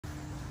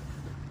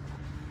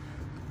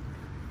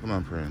Come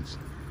on, friends.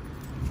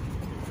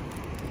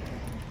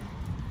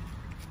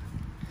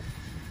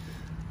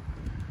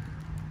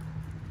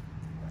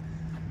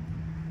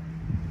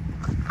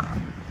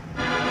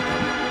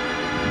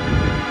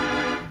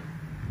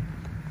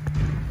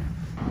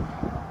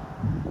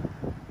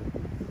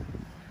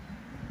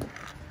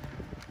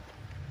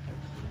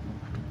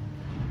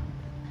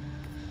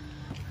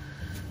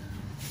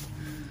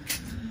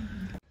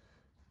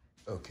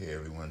 Okay,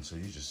 everyone, so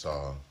you just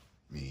saw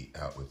me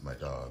out with my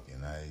dog,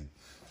 and I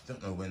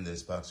don't know when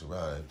this box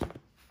arrived.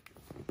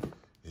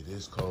 It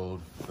is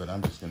cold, but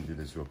I'm just gonna do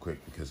this real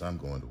quick because I'm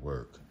going to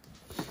work.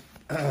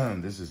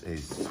 This is a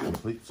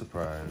complete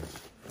surprise.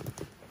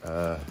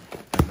 I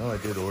know I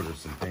did order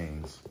some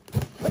things,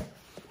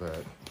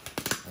 but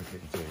I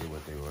couldn't tell you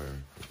what they were.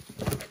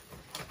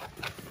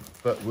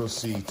 But we'll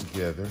see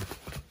together.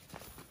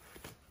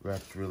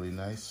 Wrapped really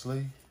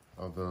nicely,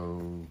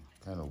 although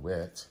kind of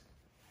wet.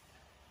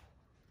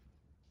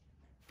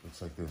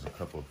 Looks like there's a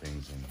couple of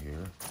things in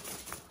here.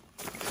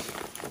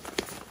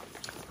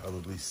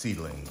 Probably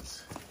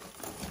seedlings.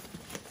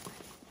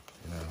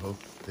 And I hope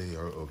they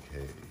are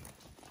okay.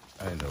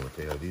 I know what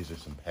they are. These are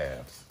some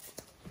paths.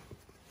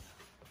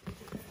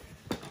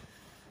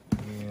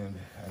 And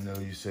I know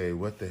you say,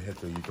 what the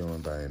heck are you doing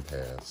buying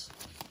paths?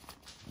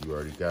 You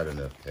already got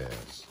enough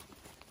paths.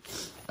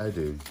 I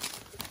do.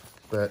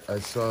 But I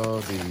saw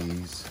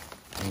these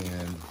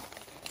and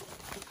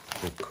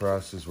the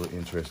crosses were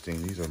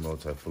interesting. These are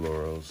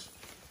multiflorals.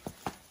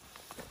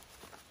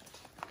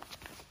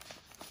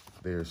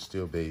 They're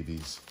still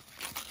babies,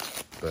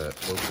 but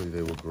hopefully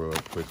they will grow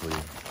up quickly,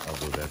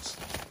 although that's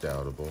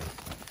doubtable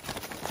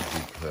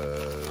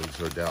because,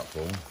 or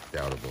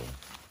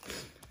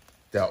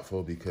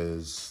doubtful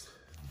because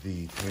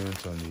the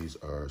parents on these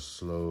are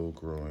slow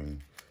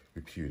growing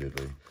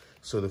reputedly.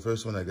 So the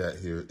first one I got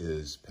here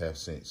is Path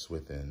St.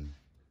 Swithin,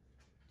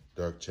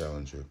 Dark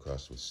Challenger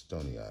crossed with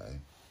Stonei.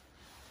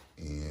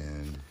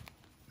 And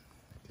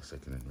I guess I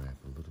can unwrap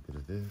a little bit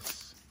of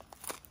this.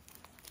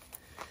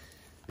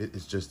 It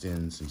is just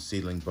in some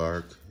seedling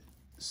bark,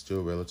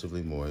 still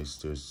relatively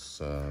moist. There's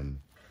some,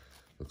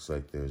 looks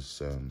like there's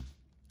some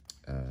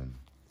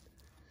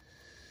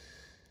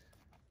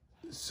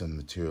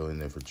material in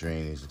there for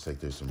drainage. Looks like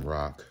there's some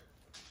rock,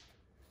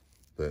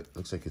 but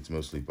looks like it's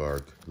mostly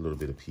bark, a little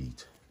bit of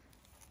peat.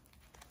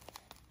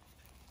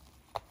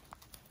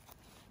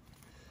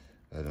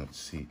 I don't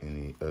see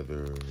any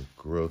other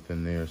growth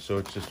in there. So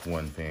it's just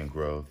one fan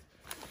growth.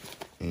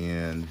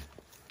 And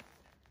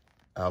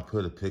I'll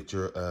put a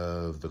picture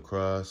of the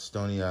cross.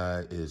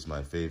 Stonei is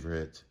my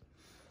favorite.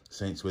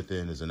 St.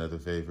 Swithin is another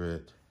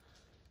favorite.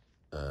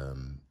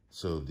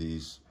 So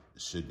these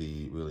should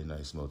be really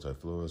nice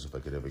multiflorals if I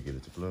could ever get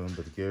it to bloom.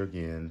 But here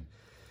again,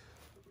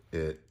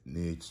 it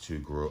needs to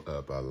grow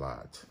up a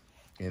lot.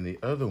 And the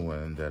other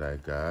one that I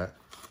got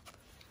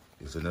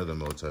is another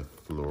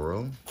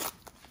multifloral.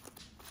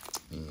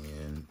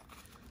 And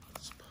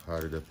it's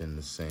potted up in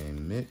the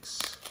same mix.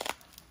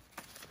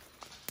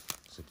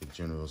 It's like a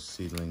general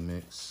seedling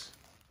mix.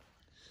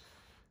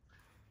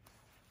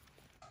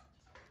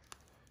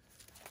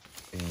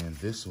 And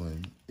this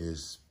one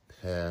is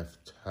Path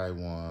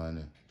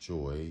Taiwan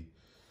Joy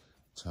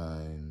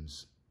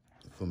times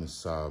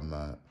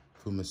Fumimasa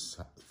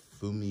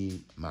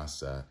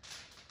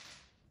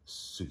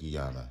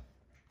Sugiyama.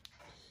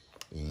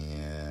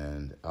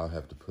 And I'll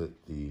have to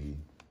put the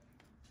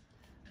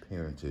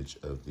parentage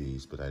of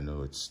these, but I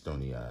know it's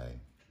stonei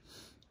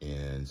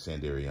and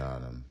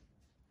sanderianum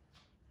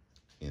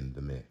in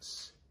the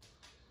mix.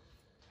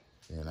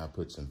 And I'll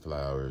put some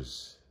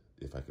flowers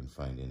if I can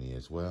find any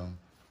as well.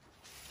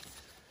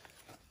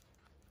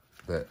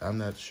 But I'm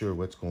not sure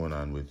what's going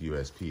on with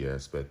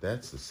USPS, but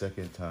that's the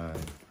second time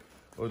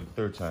or the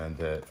third time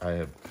that I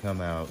have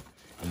come out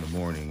in the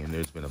morning and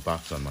there's been a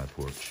box on my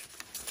porch.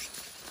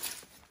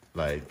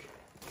 Like,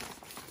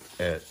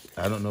 at,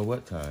 I don't know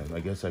what time.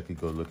 I guess I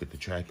could go look at the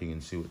tracking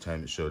and see what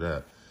time it showed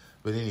up.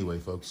 But anyway,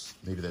 folks,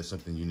 maybe that's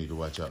something you need to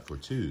watch out for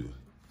too.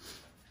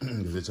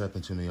 Because it's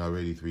happened to me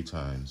already 3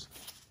 times.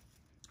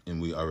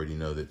 And we already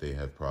know that they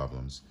have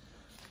problems.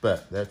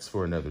 But that's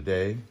for another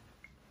day.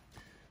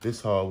 This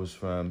haul was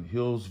from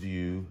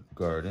Hillsview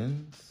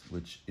Gardens,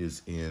 which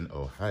is in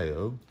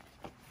Ohio.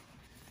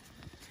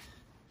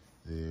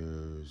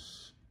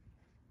 There's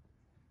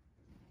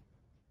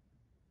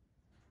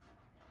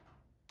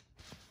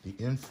the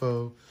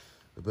info,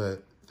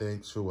 but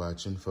thanks for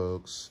watching,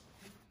 folks,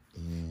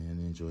 and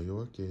enjoy your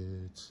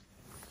orchids.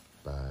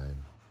 Bye.